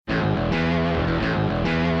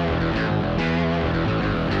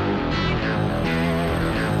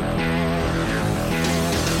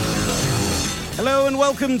Hello and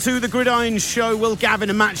welcome to the Gridiron Show. Will Gavin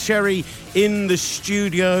and Matt Sherry in the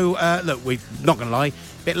studio. Look, we're not going to lie, a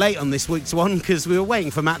bit late on this week's one because we were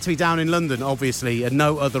waiting for Matt to be down in London, obviously, and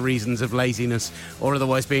no other reasons of laziness or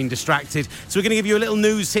otherwise being distracted. So we're going to give you a little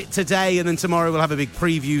news hit today, and then tomorrow we'll have a big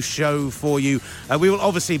preview show for you. We will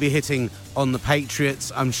obviously be hitting on the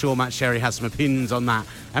Patriots. I'm sure Matt Sherry has some opinions on that,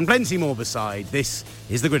 and plenty more beside. This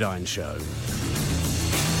is the Gridiron Show.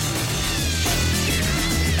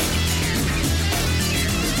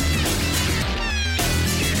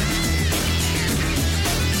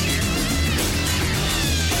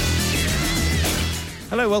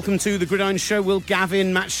 Hello, welcome to the Gridiron Show. Will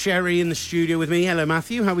Gavin, Matt Sherry in the studio with me. Hello,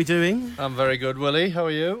 Matthew. How are we doing? I'm very good, Willie. How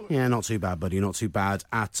are you? Yeah, not too bad, buddy. Not too bad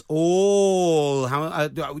at all. How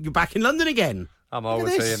you're back in London again? I'm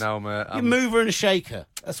always here now, mate. You're a mover and a shaker.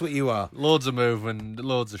 That's what you are. Loads of moving,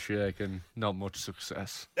 loads of shaking, not much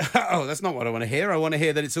success. Oh, that's not what I want to hear. I want to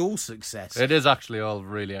hear that it's all success. It is actually all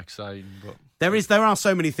really exciting, but There are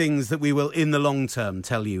so many things that we will, in the long term,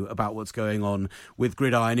 tell you about what's going on with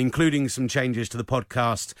Gridiron, including some changes to the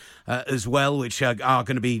podcast as well, which are going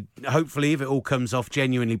to be, hopefully, if it all comes off,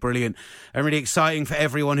 genuinely brilliant and really exciting for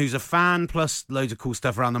everyone who's a fan, plus loads of cool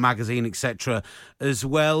stuff around the magazine, etc. as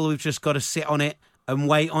well. We've just got to sit on it and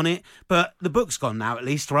wait on it. But the book's gone now, at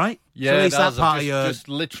least, right? yeah, so at least that part just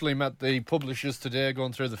literally met the publishers today,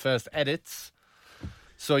 going through the first edits.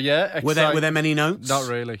 So yeah, were there many notes? Not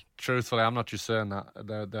really. Truthfully, I'm not just saying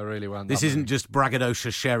that. They really weren't. This isn't just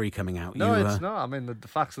braggadocious Sherry coming out. No, it's not. I mean, the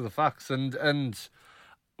facts are the facts, and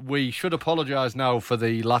we should apologise now for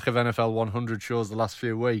the lack of NFL 100 shows the last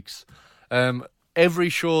few weeks. Every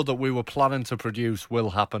show that we were planning to produce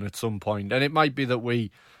will happen at some point, and it might be that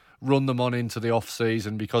we run them on into the off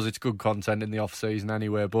season because it's good content in the off season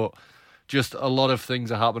anyway, but just a lot of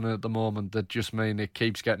things are happening at the moment that just mean it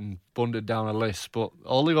keeps getting bunted down a list. But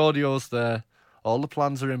all the audio's there, all the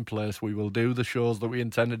plans are in place. We will do the shows that we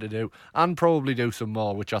intended to do and probably do some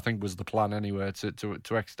more, which I think was the plan anyway,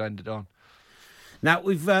 to extend it on. Now,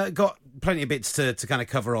 we've got plenty of bits to kind of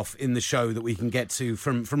cover off in the show that we can get to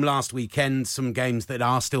from last weekend, some games that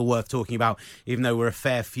are still worth talking about, even though we're a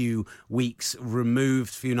fair few weeks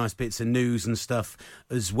removed, a few nice bits of news and stuff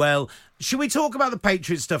as well. Should we talk about the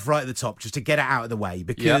Patriots stuff right at the top, just to get it out of the way?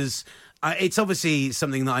 Because it's obviously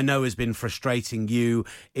something that I know has been frustrating you.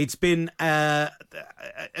 It's been an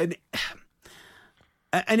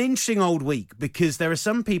interesting old week, because there are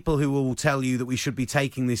some people who will tell you that we should be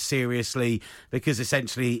taking this seriously because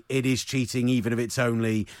essentially it is cheating, even if it's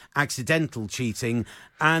only accidental cheating.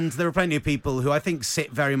 And there are plenty of people who I think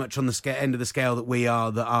sit very much on the end of the scale that we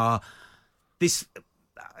are, that are this.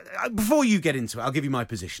 Before you get into it, I'll give you my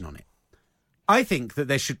position on it. I think that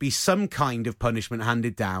there should be some kind of punishment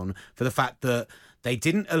handed down for the fact that they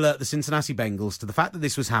didn't alert the Cincinnati Bengals to the fact that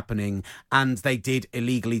this was happening, and they did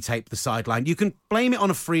illegally tape the sideline. You can blame it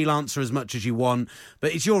on a freelancer as much as you want,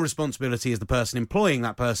 but it's your responsibility as the person employing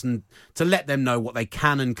that person to let them know what they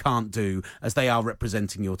can and can't do as they are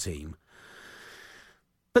representing your team.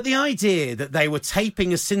 But the idea that they were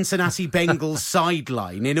taping a Cincinnati Bengals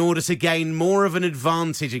sideline in order to gain more of an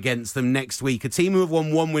advantage against them next week, a team who have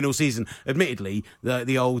won one win all season, admittedly,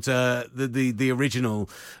 the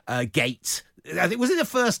original gate. I think, was it the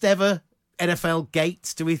first ever NFL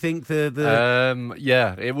gate? Do we think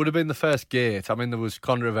yeah, it would have been the first gate. I mean, there was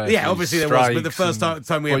controversy. Yeah, obviously there was, but the first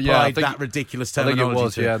time we applied that ridiculous terminology. I think it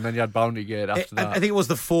was, and then you had Bounty Gate after that. I think it was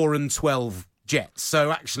the 4 and 12 Jets.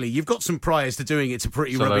 So actually, you've got some priors to doing it to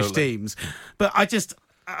pretty rubbish teams. But I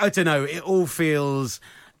don't know. It all feels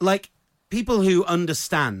like people who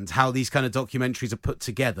understand how these kind of documentaries are put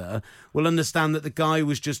together will understand that the guy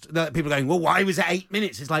was just... That people are going, well, why was it 8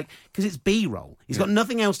 minutes? It's like, because it's B-roll. He's got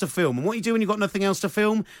nothing else to film. And what you do when you've got nothing else to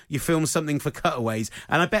film? You film something for cutaways.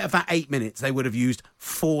 And I bet of that 8 minutes, they would have used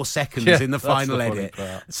 4 seconds in the final edit.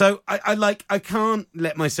 So I can't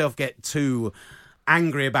let myself get too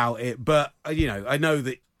angry about it. But, I know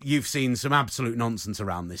that you've seen some absolute nonsense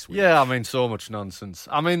around this week. Yeah, I mean, so much nonsense.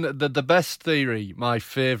 I mean, the best theory, my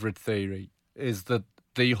favourite theory, is that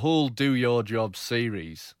the whole Do Your Job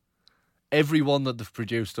series, every one that they've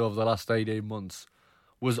produced over the last 18 months,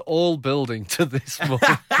 was all building to this moment.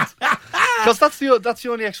 Because that's the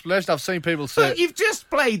only explanation I've seen people say. But you've just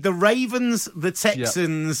played the Ravens, the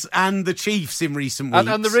Texans, and the Chiefs in recent weeks.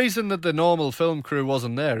 And the reason that the normal film crew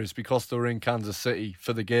wasn't there is because they were in Kansas City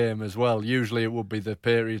for the game as well. Usually it would be the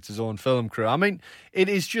Patriots' own film crew. I mean, it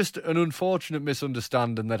is just an unfortunate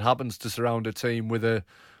misunderstanding that happens to surround a team with a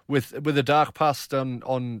dark past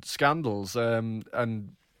on scandals. And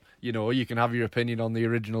you can have your opinion on the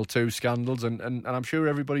original 2 scandals, and I'm sure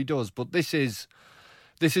everybody does. But this is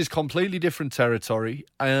completely different territory.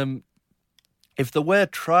 It if they were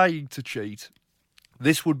trying to cheat,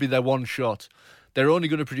 this would be their one shot. They're only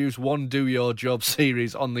going to produce one do-your-job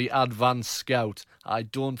series on the Advanced Scout. I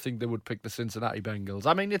don't think they would pick the Cincinnati Bengals.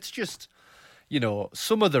 I mean, it's just,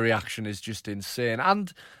 some of the reaction is just insane.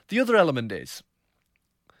 And the other element is,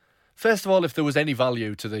 first of all, if there was any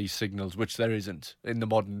value to these signals, which there isn't in the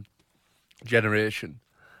modern generation,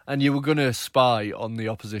 and you were going to spy on the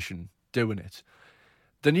opposition doing it,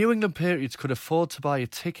 the New England Patriots could afford to buy a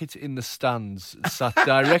ticket in the stands, sat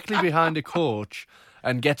directly behind a coach,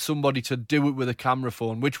 and get somebody to do it with a camera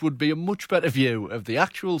phone, which would be a much better view of the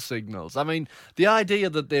actual signals. I mean, the idea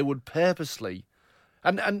that they would purposely,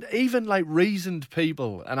 and even like reasoned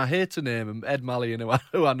people, and I hate to name him, Ed Malley,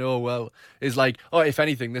 who I know well, is like, oh, if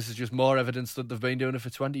anything, this is just more evidence that they've been doing it for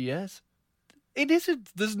 20 years. It isn't.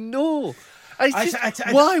 There's no...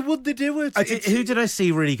 why would they do it? Who did I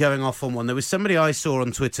see really going off on one? There was somebody I saw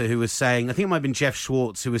on Twitter who was saying, I think it might have been Jeff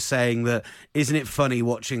Schwartz, who was saying that, isn't it funny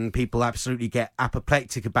watching people absolutely get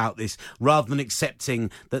apoplectic about this, rather than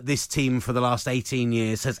accepting that this team for the last 18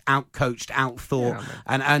 years has outcoached, outthought,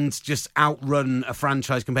 and just outrun a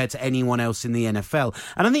franchise compared to anyone else in the NFL.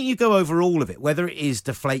 And I think you go over all of it, whether it is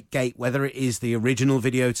Deflategate, whether it is the original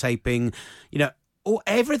videotaping,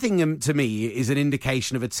 everything to me is an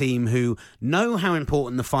indication of a team who know how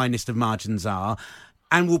important the finest of margins are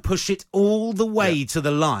and will push it all the way to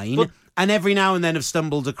the line, and every now and then have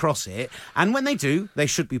stumbled across it. And when they do, they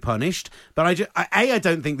should be punished. But I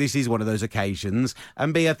don't think this is one of those occasions.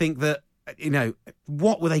 And B, I think that,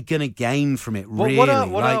 what were they going to gain from it, really? What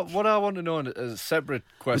I want to know, as a separate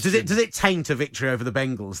question... Does it taint a victory over the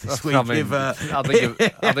Bengals this week? I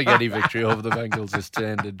think any victory over the Bengals is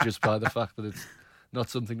tainted just by the fact that it's not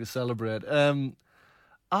something to celebrate.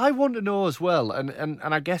 I want to know as well, and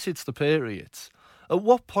I guess it's the Patriots, at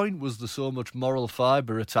what point was there so much moral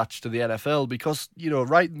fibre attached to the NFL? Because,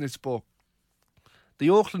 writing this book, the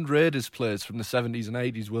Oakland Raiders players from the 70s and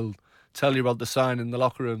 80s will tell you about the sign in the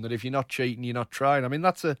locker room that if you're not cheating, you're not trying. I mean,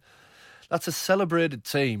 that's a celebrated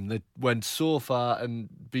team that went so far and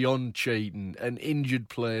beyond cheating and injured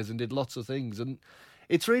players and did lots of things. And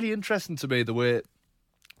it's really interesting to me the way...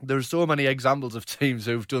 There are so many examples of teams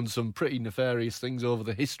who've done some pretty nefarious things over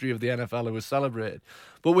the history of the NFL who are celebrated.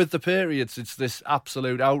 But with the Patriots, it's this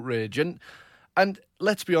absolute outrage. And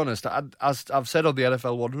let's be honest, as I've said on the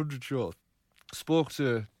NFL 100 show, spoke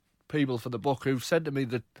to people for the book who've said to me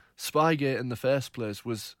that Spygate in the first place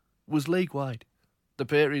was league-wide. The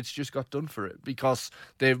Patriots just got done for it because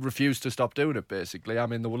they refused to stop doing it, basically. I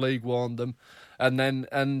mean, the league warned them. I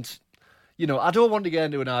don't want to get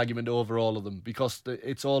into an argument over all of them because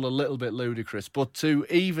it's all a little bit ludicrous. But to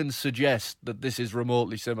even suggest that this is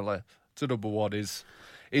remotely similar to number one is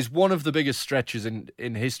one of the biggest stretches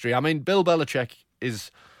in history. I mean, Bill Belichick is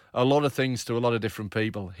a lot of things to a lot of different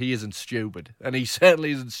people. He isn't stupid. And he certainly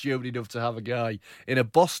isn't stupid enough to have a guy in a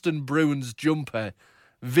Boston Bruins jumper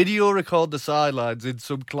video record the sidelines in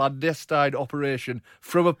some clandestine operation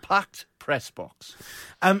from a packed press box.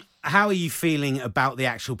 How are you feeling about the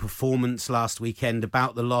actual performance last weekend,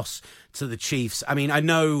 about the loss to the Chiefs? I mean, I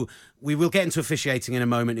know we will get into officiating in a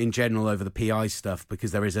moment in general over the PI stuff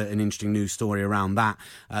because there is an interesting news story around that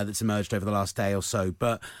that's emerged over the last day or so.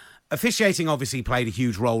 But officiating obviously played a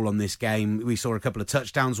huge role on this game. We saw a couple of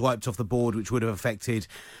touchdowns wiped off the board, which would have affected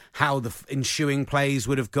how the ensuing plays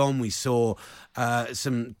would have gone. We saw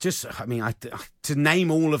to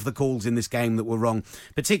name all of the calls in this game that were wrong,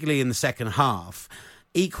 particularly in the second half.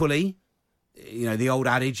 Equally, the old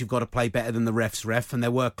adage, you've got to play better than the ref's ref, and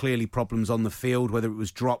there were clearly problems on the field, whether it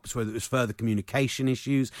was drops, whether it was further communication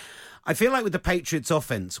issues. I feel like with the Patriots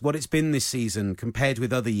offense, what it's been this season compared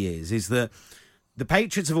with other years is that the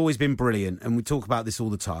Patriots have always been brilliant, and we talk about this all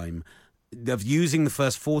the time, of using the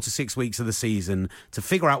first 4 to 6 weeks of the season to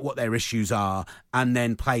figure out what their issues are and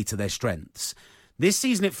then play to their strengths. This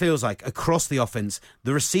season, it feels like across the offense,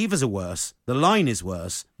 the receivers are worse, the line is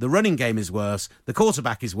worse, the running game is worse, the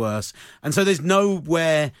quarterback is worse, and so there's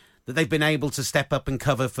nowhere that they've been able to step up and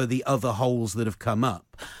cover for the other holes that have come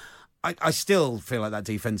up. I still feel like that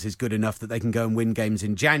defense is good enough that they can go and win games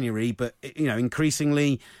in January, but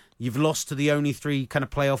increasingly you've lost to the only 3 kind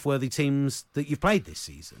of playoff-worthy teams that you've played this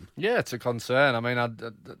season. Yeah, it's a concern. I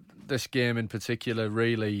mean, this game in particular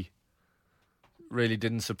really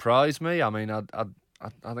didn't surprise me. I mean, I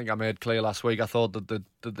think I made clear last week I thought that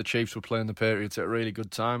the Chiefs were playing the Patriots at a really good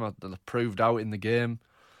time. They proved out in the game.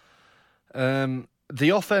 The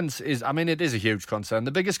offense is, it is a huge concern.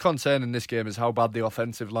 The biggest concern in this game is how bad the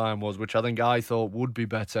offensive line was, which I thought would be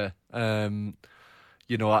better. Isaiah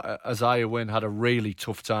Wynn had a really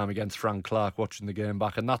tough time against Frank Clark watching the game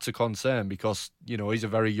back, and that's a concern because, he's a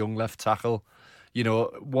very young left tackle.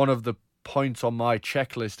 One of the point on my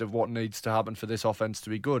checklist of what needs to happen for this offense to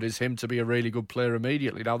be good is him to be a really good player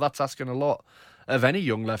immediately. Now, that's asking a lot of any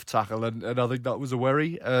young left tackle, and I think that was a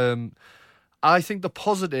worry. I think the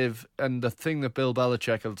positive and the thing that Bill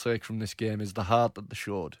Belichick will take from this game is the heart that they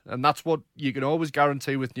showed. And that's what you can always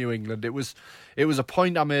guarantee with New England. It was a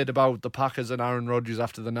point I made about the Packers and Aaron Rodgers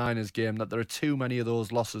after the Niners game, that there are too many of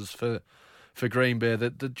those losses for Green Bay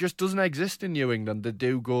that just doesn't exist in New England. They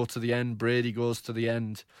do go to the end. Brady goes to the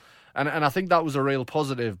end. And I think that was a real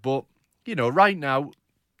positive. But, right now,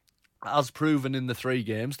 as proven in the 3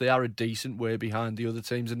 games, they are a decent way behind the other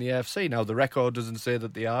teams in the AFC. Now, the record doesn't say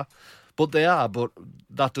that they are. But they are, but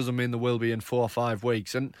that doesn't mean they will be in 4 or 5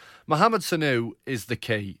 weeks. And Mohamed Sanu is the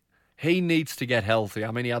key. He needs to get healthy.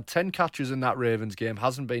 I mean, he had 10 catches in that Ravens game,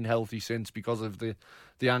 hasn't been healthy since because of the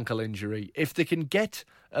ankle injury. If they can get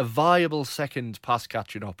a viable second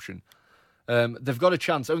pass-catching option, they've got a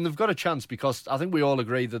chance. I mean, they've got a chance because I think we all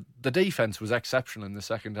agree that the defence was exceptional in the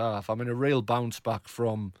second half. I mean, a real bounce back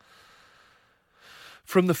from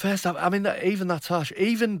the first half. I mean, even that's harsh.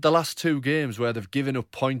 Even the last 2 games where they've given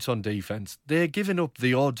up points on defence, they're giving up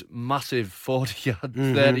the odd massive 40-yard,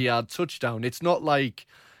 30-yard touchdown. It's not like,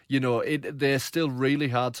 they're still really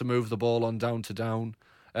hard to move the ball on down to down.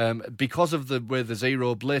 Because of the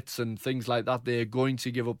zero blitz and things like that, they're going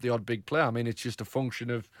to give up the odd big play. I mean, it's just a function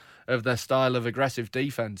of their style of aggressive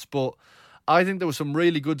defence. But I think there were some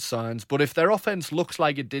really good signs. But if their offence looks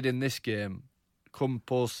like it did in this game, come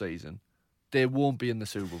postseason, they won't be in the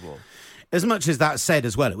Super Bowl. As much as that said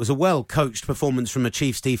as well, it was a well-coached performance from a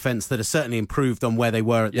Chiefs defence that has certainly improved on where they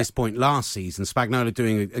were at this point last season. Spagnuolo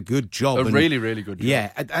doing a good job. Really, really good job.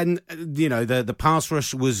 Yeah, and the pass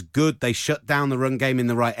rush was good. They shut down the run game in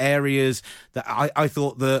the right areas. I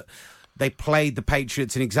thought that they played the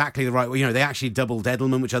Patriots in exactly the right way. They actually doubled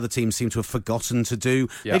Edelman, which other teams seem to have forgotten to do.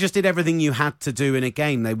 Yeah. They just did everything you had to do in a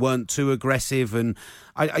game. They weren't too aggressive, and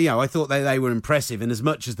I thought they were impressive. And as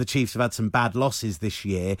much as the Chiefs have had some bad losses this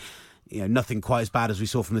year, nothing quite as bad as we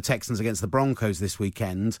saw from the Texans against the Broncos this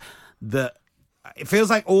weekend, that it feels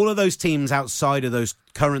like all of those teams outside of those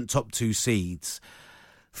current top 2 seeds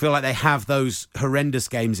feel like they have those horrendous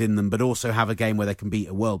games in them, but also have a game where they can beat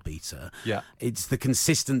a world beater. Yeah, it's the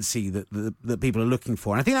consistency that people are looking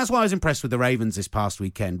for. And I think that's why I was impressed with the Ravens this past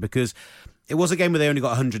weekend, because it was a game where they only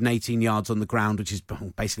got 118 yards on the ground, which is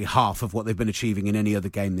basically half of what they've been achieving in any other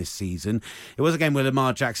game this season. It was a game where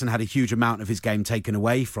Lamar Jackson had a huge amount of his game taken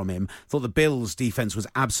away from him. I thought the Bills' defense was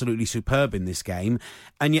absolutely superb in this game,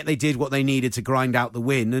 and yet they did what they needed to grind out the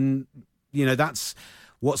win. And, that's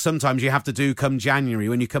what sometimes you have to do come January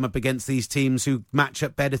when you come up against these teams who match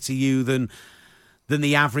up better to you than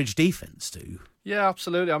the average defence do. Yeah,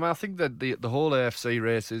 absolutely. I mean, I think that the whole AFC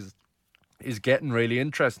race is getting really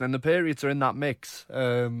interesting, and the Patriots are in that mix.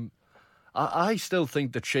 I still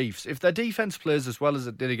think the Chiefs, if their defence plays as well as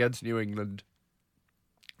it did against New England,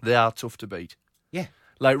 they are tough to beat. Yeah.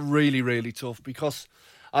 Like, really, really tough, because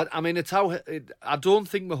I mean, I don't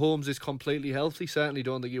think Mahomes is completely healthy. Certainly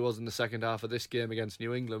don't think he was in the second half of this game against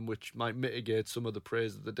New England, which might mitigate some of the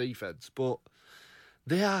praise of the defence. But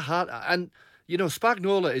they are hard. And,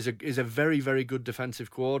 Spagnuolo is a very, very good defensive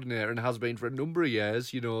coordinator and has been for a number of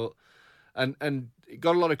years, and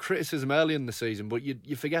got a lot of criticism early in the season. But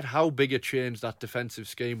you forget how big a change that defensive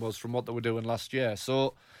scheme was from what they were doing last year.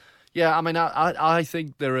 So, yeah, I mean, I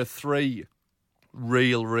think there are 3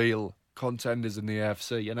 real contenders in the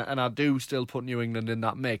AFC, and I do still put New England in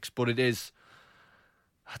that mix, but it is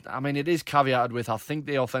caveated with, I think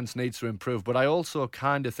the offense needs to improve, but I also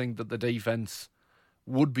kind of think that the defense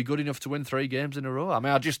would be good enough to win 3 games in a row. I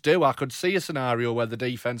mean, I just do. I could see a scenario where the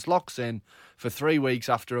defense locks in for 3 weeks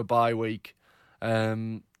after a bye week.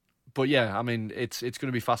 But yeah, I mean, it's going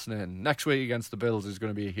to be fascinating. Next week against the Bills is going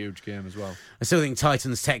to be a huge game as well. I still think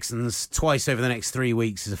Titans-Texans twice over the next 3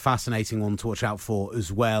 weeks is a fascinating one to watch out for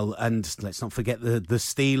as well. And let's not forget the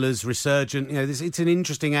Steelers resurgent. It's an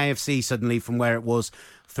interesting AFC suddenly from where it was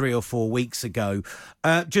 3 or 4 weeks ago.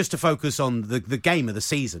 Just to focus on the game of the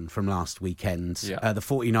season from last weekend, the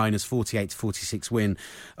 49ers 48-46 win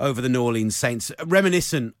over the New Orleans Saints,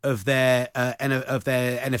 reminiscent of their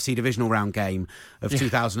NFC divisional round game of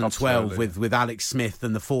 2012 with Alex Smith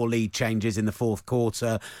and the 4 lead changes in the fourth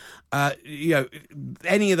quarter.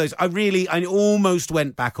 Any of those, I almost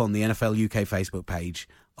went back on the NFL UK Facebook page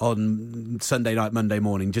on Sunday night, Monday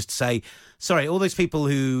morning, just to say, sorry, all those people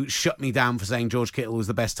who shut me down for saying George Kittle was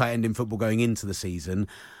the best tight end in football going into the season,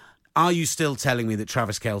 are you still telling me that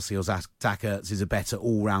Travis Kelce or Zach Ertz is a better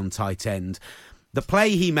all-round tight end? The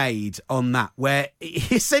play he made on that, where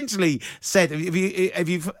he essentially said, if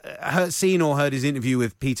you've seen or heard his interview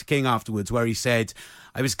with Peter King afterwards, where he said,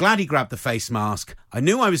 I was glad he grabbed the face mask. I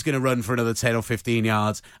knew I was going to run for another 10 or 15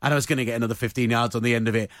 yards, and I was going to get another 15 yards on the end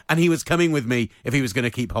of it, and he was coming with me if he was going to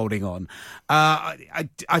keep holding on. I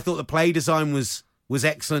thought the play design was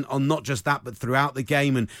excellent on not just that, but throughout the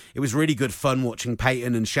game, and it was really good fun watching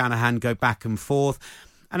Peyton and Shanahan go back and forth.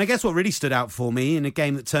 And I guess what really stood out for me in a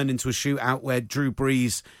game that turned into a shootout where Drew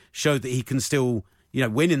Brees showed that he can still,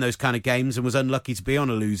 win in those kind of games and was unlucky to be on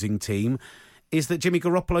a losing team, is that Jimmy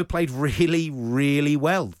Garoppolo played really, really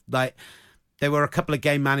well. Like, there were a couple of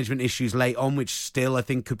game management issues late on, which still I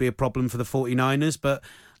think could be a problem for the 49ers. But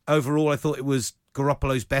overall, I thought it was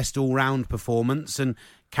Garoppolo's best all-round performance and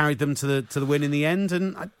carried them to the win in the end.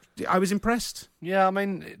 And I was impressed. Yeah, I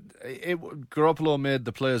mean, Garoppolo made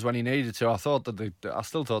the plays when he needed to. I still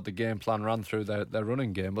thought the game plan ran through their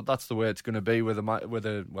running game, but that's the way it's going to be with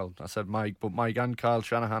I said Mike and Kyle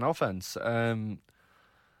Shanahan offense.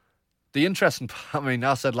 The interesting part,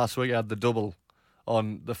 I said last week I had the double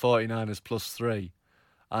on the 49ers +3,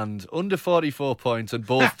 and under 44 points, and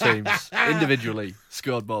both teams individually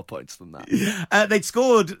scored more points than that.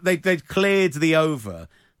 They'd cleared the over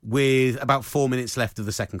with about 4 minutes left of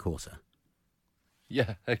the second quarter.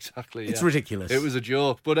 Yeah, exactly. It's ridiculous. It was a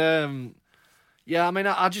joke. But,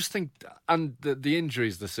 I just think, and the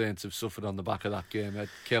injuries the Saints have suffered on the back of that game are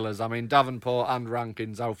killers. Davenport and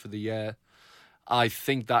Rankins out for the year. I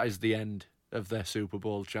think that is the end of their Super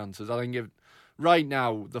Bowl chances. I think right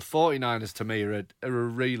now, the 49ers to me are a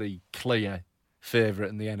really clear favourite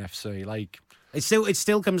in the NFC. Like, it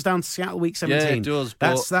still comes down to Seattle Week 17. Yeah, it does.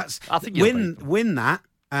 That's I think win that,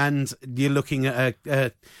 and you're looking at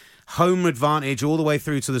a home advantage all the way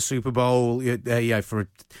through to the Super Bowl. For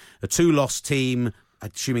a 2-loss team,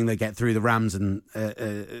 assuming they get through the Rams and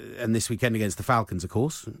this weekend against the Falcons, of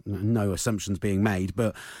course. No assumptions being made,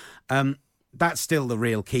 but that's still the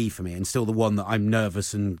real key for me, and still the one that I'm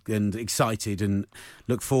nervous and excited and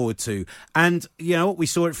look forward to. And we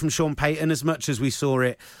saw it from Sean Payton as much as we saw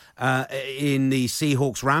it in the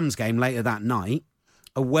Seahawks-Rams game later that night.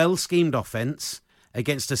 A well-schemed offense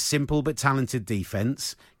against a simple but talented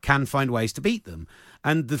defense can find ways to beat them.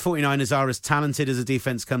 And the 49ers are as talented as a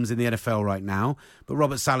defense comes in the NFL right now, but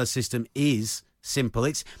Robert Saleh's system is simple.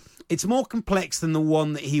 It's more complex than the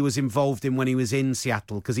one that he was involved in when he was in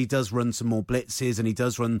Seattle, because he does run some more blitzes and he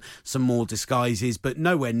does run some more disguises, but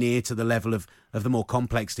nowhere near to the level of the more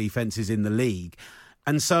complex defenses in the league.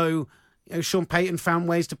 And so Sean Payton found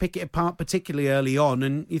ways to pick it apart, particularly early on,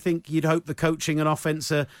 and you'd hope the coaching and offense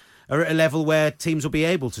are at a level where teams will be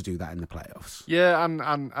able to do that in the playoffs. Yeah,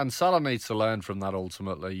 and Salah needs to learn from that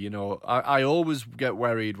ultimately. I always get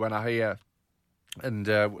worried when I hear, and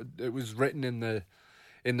it was written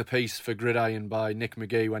in the piece for Gridiron by Nick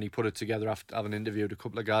McGee when he put it together after having interviewed a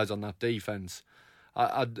couple of guys on that defence.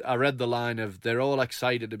 I read the line of, they're all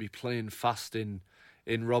excited to be playing fast in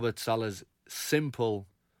Robert Saleh's simple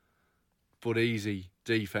but easy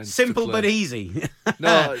defence. Simple but easy.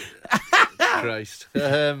 No, Christ.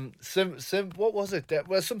 What was it?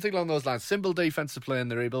 Well, something along those lines. Simple defence to play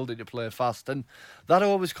and the ability to play fast. And that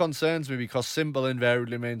always concerns me, because simple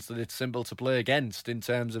invariably means that it's simple to play against, in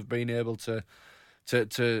terms of being able to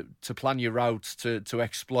plan your routes, to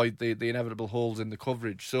exploit the inevitable holes in the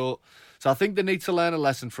coverage. So I think they need to learn a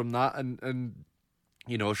lesson from that. And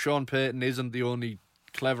Sean Payton isn't the only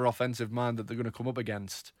clever offensive mind that they're going to come up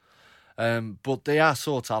against. But they are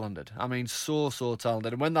so talented. So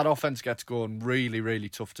talented. And when that offense gets going, really, really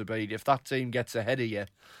tough to beat. If that team gets ahead of you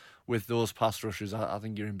with those pass rushes, I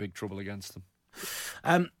think you're in big trouble against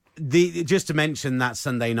them. Just to mention that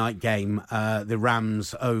Sunday night game, the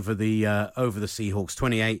Rams over the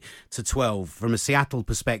Seahawks, 28-12. From a Seattle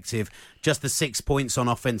perspective, just the 6 points on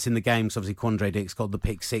offense in the game. So obviously Quandre Dix got the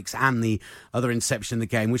pick six and the other interception in the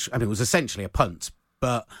game, which was essentially a punt,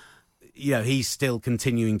 but he's still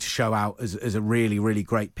continuing to show out as a really, really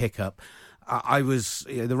great pickup. I was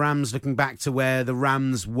the Rams, looking back to where the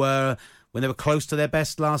Rams were when they were close to their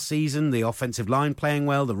best last season, the offensive line playing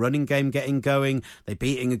well, the running game getting going, they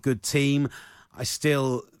beating a good team. I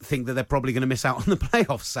still think that they're probably going to miss out on the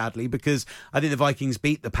playoffs, sadly, because I think the Vikings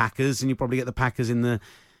beat the Packers, and you probably get the Packers in the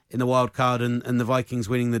wild card and the Vikings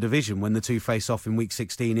winning the division when the two face off in Week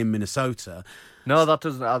 16 in Minnesota. No, that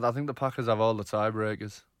doesn't. I think the Packers have all the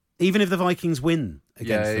tiebreakers. Even if the Vikings win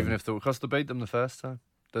against them? Yeah, even if because they beat them the first time.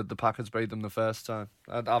 The Packers beat them the first time.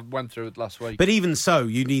 I went through it last week. But even so,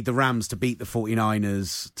 you need the Rams to beat the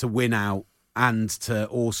 49ers to win out, and to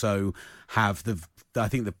also have I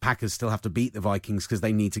think the Packers still have to beat the Vikings because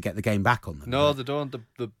they need to get the game back on them. No, right? they don't.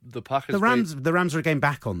 The Packers. The Rams are a game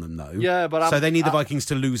back on them, though. Yeah, but so they need the Vikings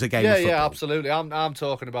to lose a game of football. Yeah, absolutely. I'm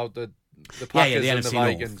talking about The Packers the and NFC the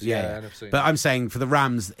Vikings. North. NFC. But I'm saying for the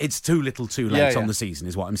Rams, it's too little too late on yeah. the season,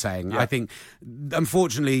 is what I'm saying. Yeah. I think,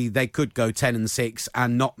 unfortunately, they could go 10-6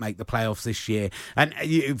 and not make the playoffs this year. And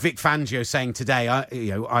Vic Fangio saying today,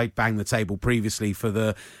 I banged the table previously for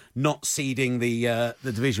the not seeding the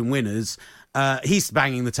division winners. He's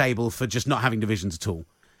banging the table for just not having divisions at all.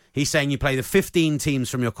 He's saying you play the 15 teams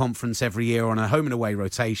from your conference every year on a home and away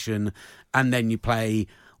rotation, and then you play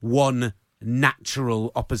one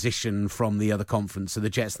natural opposition from the other conference. So the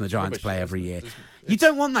Jets and the Giants play every year. You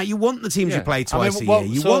don't want that. You want the teams you play twice a year.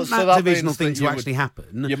 You want that divisional thing to actually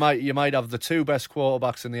happen. You might have the two best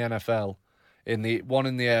quarterbacks in the NFL, one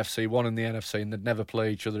in the AFC, one in the NFC, and they'd never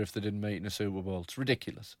play each other if they didn't meet in a Super Bowl. It's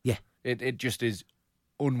ridiculous. Yeah. It just is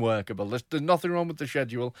unworkable. There's nothing wrong with the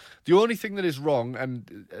schedule. The only thing that is wrong,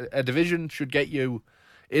 and a division should get you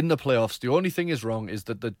in the playoffs, the only thing is wrong is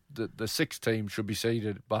that the 6 teams should be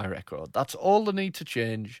seeded by record. That's all they need to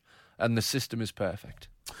change, and the system is perfect.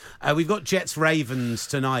 We've got Jets-Ravens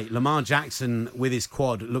tonight. Lamar Jackson with his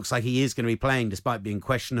quad looks like he is going to be playing despite being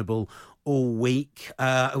questionable all week.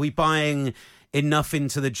 Are we buying enough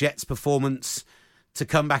into the Jets' performance to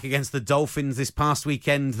come back against the Dolphins this past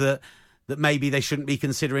weekend that maybe they shouldn't be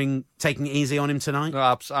considering taking it easy on him tonight?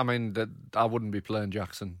 No, I mean, I wouldn't be playing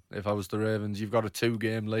Jackson if I was the Ravens. You've got a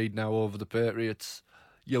 2-game lead now over the Patriots.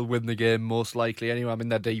 You'll win the game most likely anyway. I mean,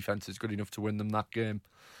 their defense is good enough to win them that game.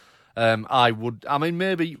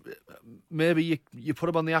 Maybe you put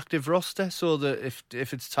him on the active roster so that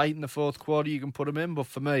if it's tight in the fourth quarter, you can put him in. But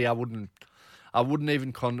for me, I wouldn't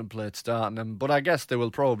even contemplate starting him. But I guess they will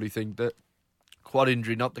probably think that quad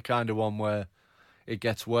injury, not the kind of one where it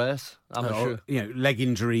gets worse. I'm not sure. Leg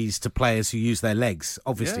injuries to players who use their legs,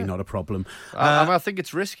 obviously not a problem. I think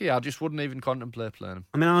it's risky. I just wouldn't even contemplate playing him.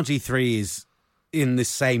 I mean, RG3 is in this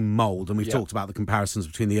same mould, and we've talked about the comparisons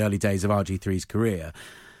between the early days of RG3's career.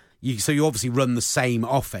 So you obviously run the same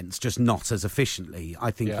offense, just not as efficiently.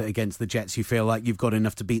 I think that against the Jets, you feel like you've got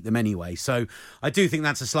enough to beat them anyway. So I do think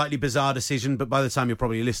that's a slightly bizarre decision, but by the time you're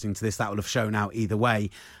probably listening to this, that will have shown out either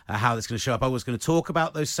way how that's going to show up. I was going to talk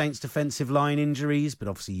about those Saints defensive line injuries, but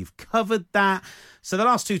obviously you've covered that. So the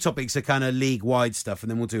last 2 topics are kind of league-wide stuff,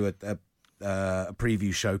 and then we'll do a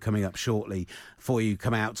preview show coming up shortly for you,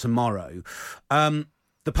 coming out tomorrow.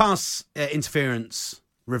 The pass interference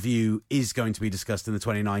review is going to be discussed in the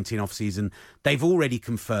 2019 off-season. They've already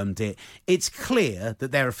confirmed it. It's clear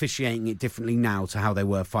that they're officiating it differently now to how they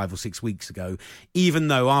were 5 or 6 weeks ago, even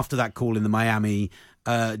though after that call in the Miami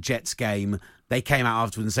Jets game, they came out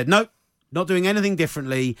afterwards and said, nope, not doing anything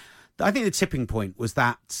differently. I think the tipping point was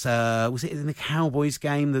that, was it in the Cowboys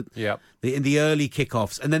game? In the early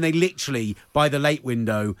kickoffs. And then they literally, by the late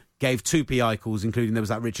window, gave 2 PI calls, including there was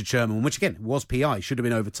that Richard Sherman one, which again was PI, should have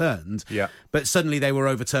been overturned. Yeah. But suddenly they were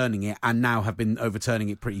overturning it and now have been overturning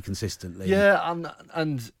it pretty consistently. Yeah,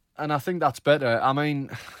 and I think that's better. I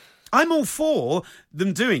mean, I'm all for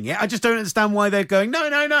them doing it. I just don't understand why they're going, no,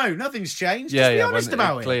 nothing's changed. Just be honest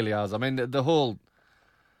about it. Clearly has. I mean,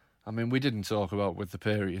 we didn't talk about with the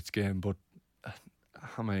Patriots game, but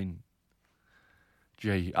I mean,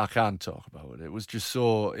 I can't talk about it. It was just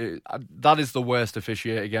that is the worst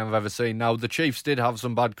officiating game I've ever seen. Now, the Chiefs did have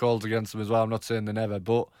some bad calls against them as well. I'm not saying they never,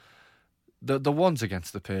 but the ones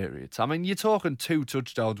against the Patriots, I mean, you're talking 2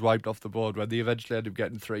 touchdowns wiped off the board where they eventually ended up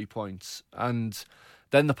getting 3 points. And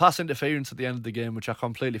then the pass interference at the end of the game, which I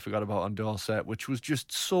completely forgot about on Dorset, which was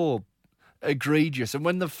just so egregious. And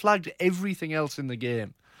when they flagged everything else in the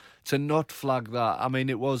game, to not flag that, I mean,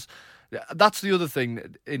 that's the other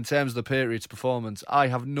thing in terms of the Patriots' performance. I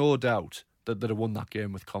have no doubt that they'd have won that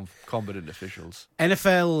game with competent officials.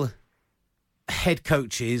 NFL head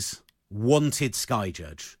coaches wanted Sky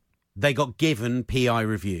Judge. They got given PI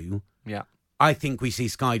review. Yeah. I think we see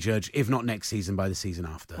Sky Judge, if not next season, by the season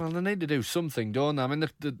after. Well, they need to do something, don't they? I mean,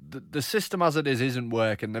 the system as it is isn't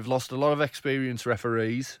working. They've lost a lot of experienced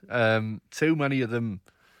referees. Too many of them.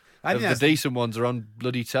 The decent ones are on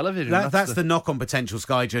bloody television. That's the knock on potential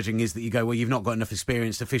Sky judging, is that you go, well, you've not got enough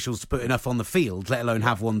experienced officials to put enough on the field, let alone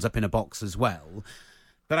have ones up in a box as well.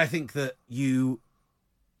 But I think that you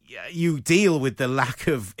deal with the lack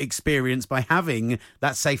of experience by having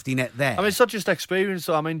that safety net there. I mean, it's not just experience,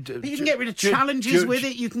 though. I mean, you can get rid of challenges with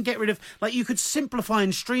it. You can get rid of, you could simplify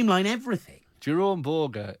and streamline everything. Jerome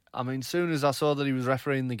Boga, I mean, soon as I saw that he was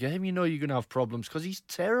refereeing the game, you're going to have problems because he's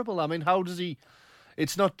terrible. I mean, how does he...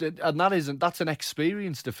 It's not, and that's an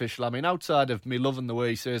experienced official. I mean, outside of me loving the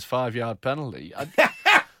way he says 5-yard penalty,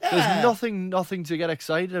 there's nothing to get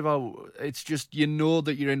excited about. It's just,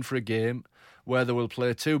 that you're in for a game where they will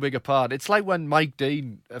play too big a part. It's like when Mike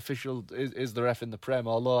Dean, official, is the ref in the Prem,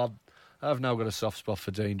 although I've now got a soft spot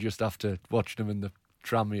for Dean just after watching him in the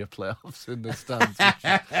Tranmere playoffs in the stands, which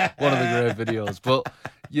is one of the great videos. But,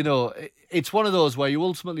 you know, it's one of those where you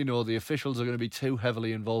ultimately know the officials are going to be too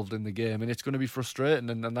heavily involved in the game, and it's going to be frustrating,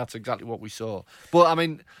 and that's exactly what we saw. But, I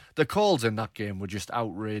mean, the calls in that game were just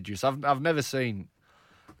outrageous. I've never seen...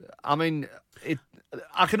 I mean,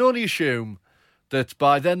 I can only assume that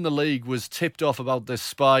by then the league was tipped off about this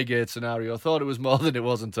Spygate scenario. I thought it was more than it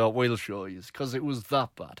was and thought, we'll show you, because it was that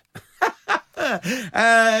bad.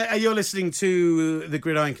 You're listening to the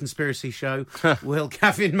Gridiron Conspiracy Show. Will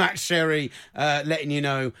Gavin, Matt Sherry, letting you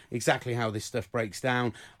know exactly how this stuff breaks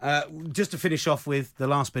down. Just to finish off with the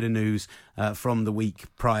last bit of news from the week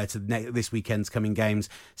prior to this weekend's coming games.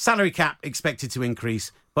 Salary cap expected to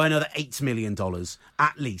increase by another $8 million,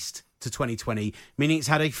 at least, to 2020, meaning it's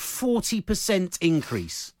had a 40%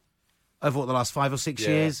 increase over the last 5 or 6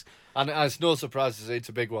 years. And it's no surprise it's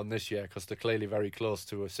a big one this year because they're clearly very close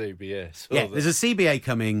to a CBA. So there's a CBA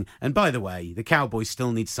coming. And by the way, the Cowboys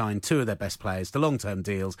still need to sign 2 of their best players to long-term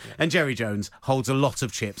deals. Yeah. And Jerry Jones holds a lot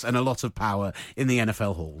of chips and a lot of power in the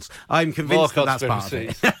NFL halls. I'm convinced that's part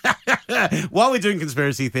of it. While we're doing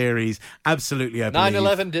conspiracy theories, absolutely I believe...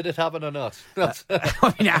 9/11, did it happen or not? I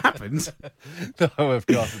mean, it happened. No, of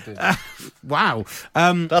course it did. Wow.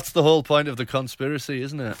 That's the whole point of the conspiracy,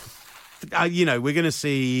 isn't it? You know, we're going to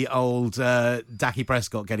see old Dak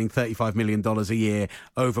Prescott getting $35 million a year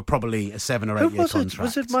over probably a 7 or 8 year contract.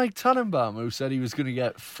 Was it Mike Tannenbaum who said he was going to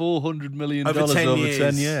get $400 million over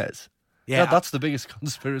 10 years? Yeah, that's the biggest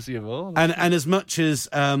conspiracy of all. And as much as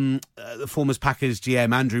the former Packers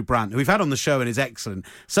GM Andrew Brandt, who we've had on the show and is excellent,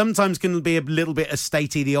 sometimes can be a little bit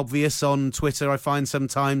statey the obvious on Twitter, I find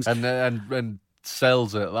sometimes. And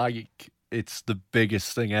sells it like... It's the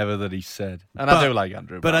biggest thing ever that he said. And I do like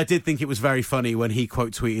Andrew. But I did think it was very funny when he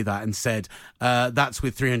quote tweeted that and said, that's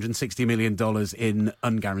with $360 million in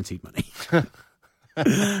unguaranteed money.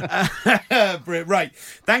 Right.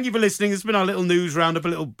 Thank you for listening. It's been our little news roundup, a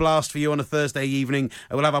little blast for you on a Thursday evening.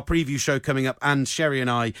 We'll have our preview show coming up, and Sherry and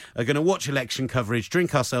I are going to watch election coverage,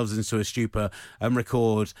 drink ourselves into a stupor, and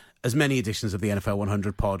record as many editions of the NFL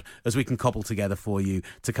 100 pod as we can cobble together for you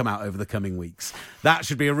to come out over the coming weeks. That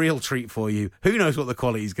should be a real treat for you. Who knows what the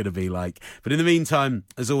quality is going to be like? But in the meantime,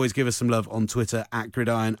 as always, give us some love on Twitter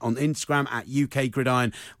 @Gridiron, on Instagram @UK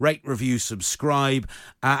Gridiron. Rate, review, subscribe,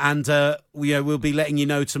 and we'll be letting you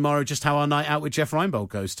know tomorrow just how our night out with Jeff Reinbold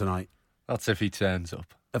goes tonight. That's if he turns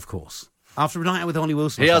up. Of course. After a night out with Ollie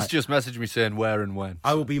Wilson. He has just messaged me saying where and when.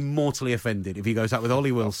 I will be mortally offended if he goes out with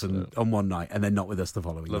Ollie Wilson on one night and then not with us the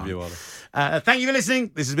following night. Love you, Ollie. Thank you for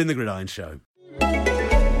listening. This has been The Gridiron Show.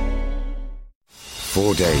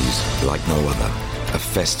 4 days like no other. A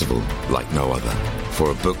festival like no other.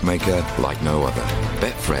 For a bookmaker like no other.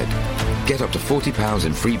 Betfred. Get up to £40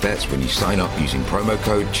 in free bets when you sign up using promo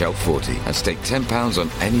code CHELT40 and stake £10 on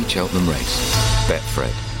any Cheltenham race.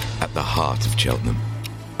 Betfred. At the heart of Cheltenham.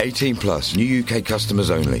 18 plus, new UK customers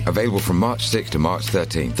only. Available from March 6th to March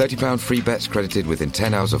 13th. £30 free bets credited within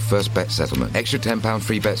 10 hours of first bet settlement. Extra £10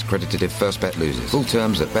 free bets credited if first bet loses. Full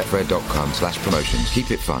terms at betfred.com/promotions. Keep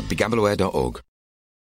it fun. BeGambleAware.org.